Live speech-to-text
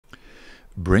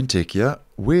BrenTech here,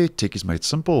 where tech is made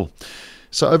simple.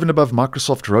 So over and above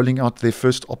Microsoft rolling out their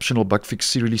first optional bug fix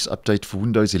C-release update for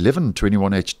Windows 11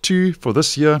 21H2 for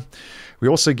this year, we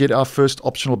also get our first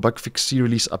optional bug fix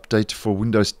C-release update for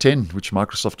Windows 10, which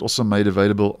Microsoft also made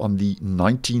available on the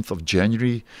 19th of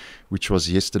January, which was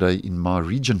yesterday in my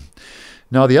region.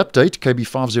 Now the update,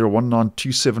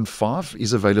 KB5019275,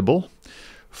 is available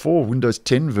for Windows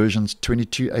 10 versions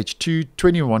 22H2,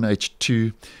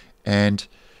 21H2, and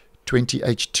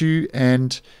 20H2,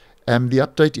 and the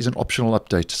update is an optional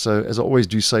update. So as I always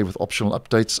do say with optional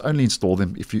updates, only install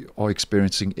them if you are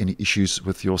experiencing any issues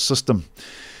with your system.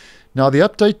 Now the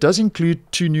update does include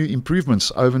two new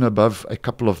improvements over and above a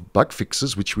couple of bug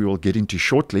fixes, which we will get into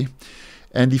shortly.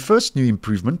 And the first new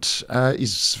improvement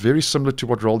is very similar to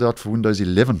what rolled out for Windows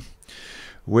 11,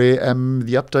 where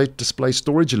the update displays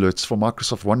storage alerts for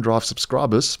Microsoft OneDrive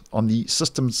subscribers on the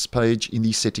Systems page in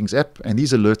the Settings app, and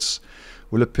these alerts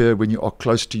will appear when you are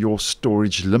close to your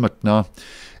storage limit. Now,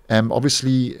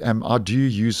 obviously, I do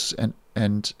use and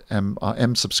I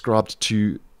am subscribed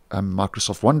to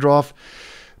Microsoft OneDrive,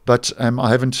 but I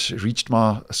haven't reached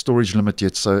my storage limit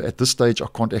yet. So at this stage, I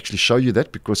can't actually show you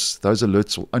that because those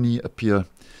alerts will only appear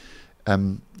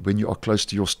when you are close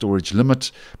to your storage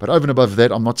limit. But over and above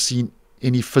that, I'm not seeing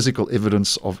any physical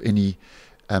evidence of any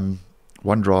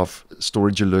OneDrive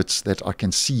storage alerts that I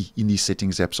can see in the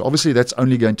Settings app. So obviously that's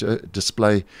only going to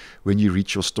display when you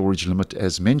reach your storage limit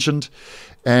as mentioned.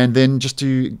 And then just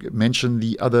to mention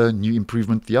the other new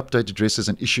improvement, the update addresses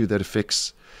an issue that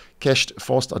affects cached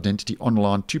fast identity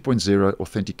online 2.0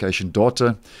 authentication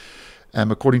data.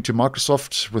 According to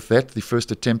Microsoft, with that, the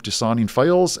first attempt to sign in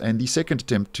fails and the second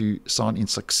attempt to sign in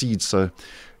succeeds. So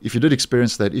if you did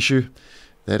experience that issue,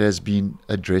 that has been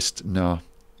addressed now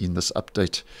in this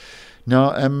update.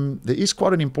 Now, there is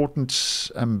quite an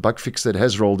important bug fix that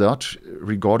has rolled out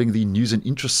regarding the news and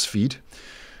interests feed,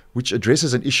 which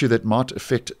addresses an issue that might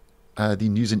affect the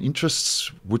news and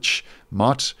interests, which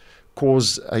might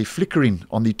cause a flickering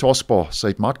on the taskbar. So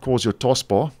it might cause your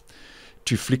taskbar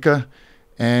to flicker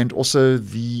and also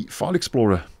the file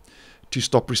explorer to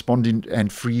stop responding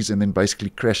and freeze and then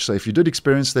basically crash. So if you did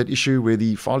experience that issue where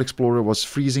the file explorer was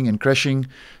freezing and crashing,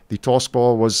 the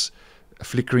taskbar was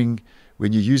flickering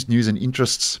when you used news and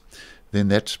interests, then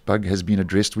that bug has been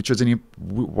addressed, which was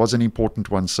an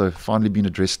important one. So finally been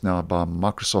addressed now by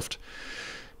Microsoft.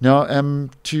 Now,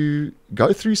 to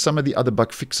go through some of the other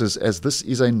bug fixes, as this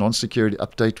is a non-security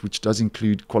update which does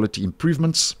include quality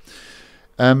improvements.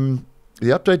 The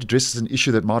update addresses an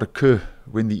issue that might occur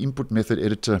when the input method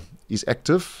editor is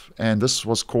active, and this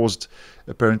was caused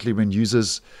apparently when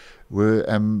users were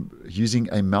using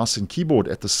a mouse and keyboard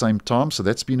at the same time, so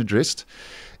that's been addressed.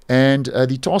 And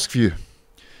the task view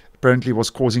apparently was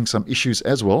causing some issues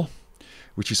as well,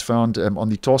 which is found on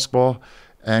the taskbar,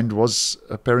 and was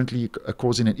apparently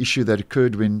causing an issue that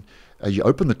occurred when you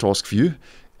open the task view,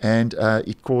 and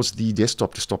it caused the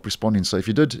desktop to stop responding. So if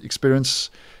you did experience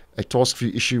a task view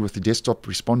issue with the desktop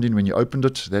responding when you opened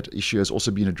it, that issue has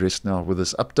also been addressed now with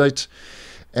this update.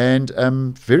 And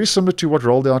very similar to what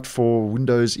rolled out for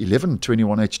Windows 11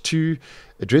 21H2,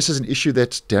 addresses an issue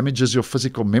that damages your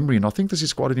physical memory. And I think this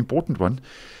is quite an important one.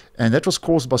 And that was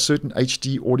caused by certain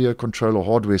HD audio controller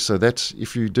hardware. So that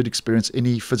if you did experience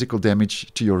any physical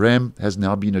damage to your RAM has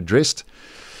now been addressed.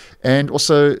 And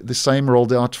also the same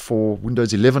rolled out for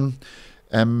Windows 11.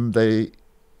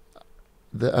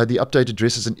 The update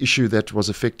addresses an issue that was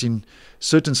affecting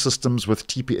certain systems with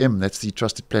TPM, that's the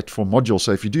Trusted Platform Module.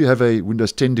 So if you do have a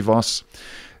Windows 10 device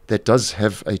that does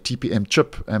have a TPM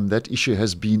chip, that issue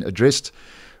has been addressed,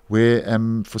 where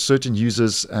for certain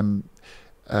users,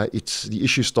 the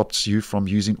issue stops you from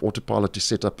using Autopilot to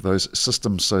set up those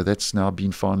systems. So that's now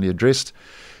been finally addressed.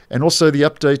 And also the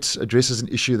update addresses an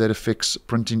issue that affects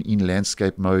printing in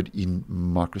landscape mode in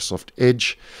Microsoft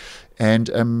Edge.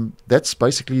 And that's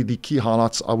basically the key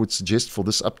highlights I would suggest for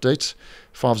this update,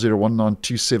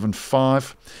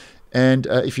 5019275. And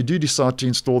if you do decide to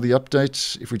install the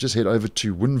update, if we just head over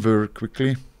to WinVer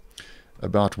quickly,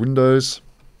 about Windows.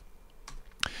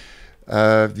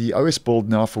 The OS build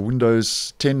now for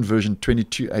Windows 10 version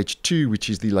 22H2, which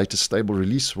is the latest stable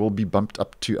release, will be bumped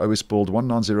up to OS build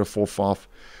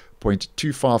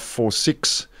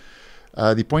 19045.2546.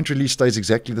 The point release stays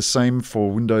exactly the same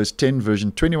for Windows 10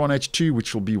 version 21H2,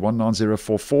 which will be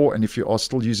 19044. And if you are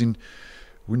still using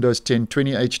Windows 10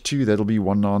 20H2, that'll be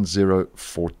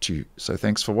 19042. So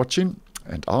thanks for watching,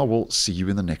 and I will see you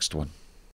in the next one.